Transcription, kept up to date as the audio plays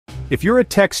If you're a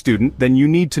tech student, then you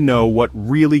need to know what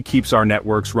really keeps our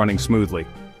networks running smoothly.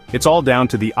 It's all down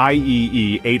to the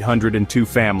IEEE 802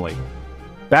 family.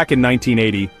 Back in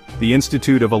 1980, the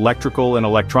Institute of Electrical and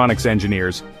Electronics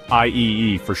Engineers,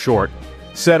 IEEE for short,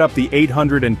 set up the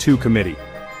 802 Committee.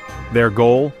 Their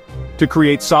goal? To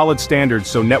create solid standards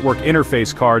so network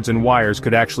interface cards and wires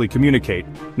could actually communicate,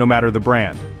 no matter the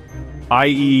brand.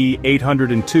 IEEE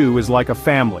 802 is like a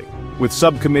family, with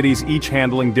subcommittees each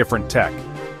handling different tech.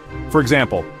 For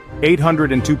example,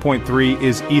 802.3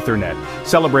 is Ethernet,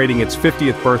 celebrating its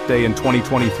 50th birthday in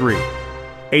 2023.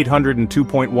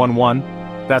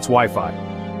 802.11, that's Wi-Fi.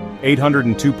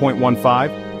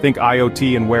 802.15, think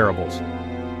IoT and wearables.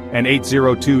 And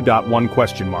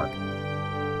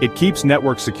 802.1 ? It keeps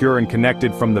networks secure and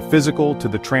connected from the physical to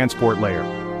the transport layer.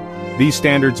 These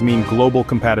standards mean global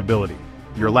compatibility.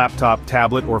 Your laptop,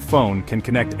 tablet, or phone can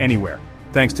connect anywhere,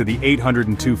 thanks to the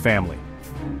 802 family.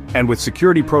 And with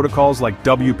security protocols like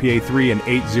WPA3 and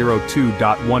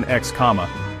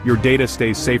 802.1x, your data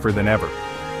stays safer than ever.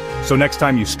 So next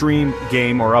time you stream,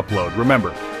 game, or upload, remember,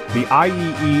 the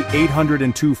IEEE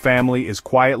 802 family is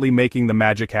quietly making the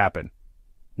magic happen.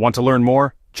 Want to learn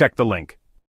more? Check the link.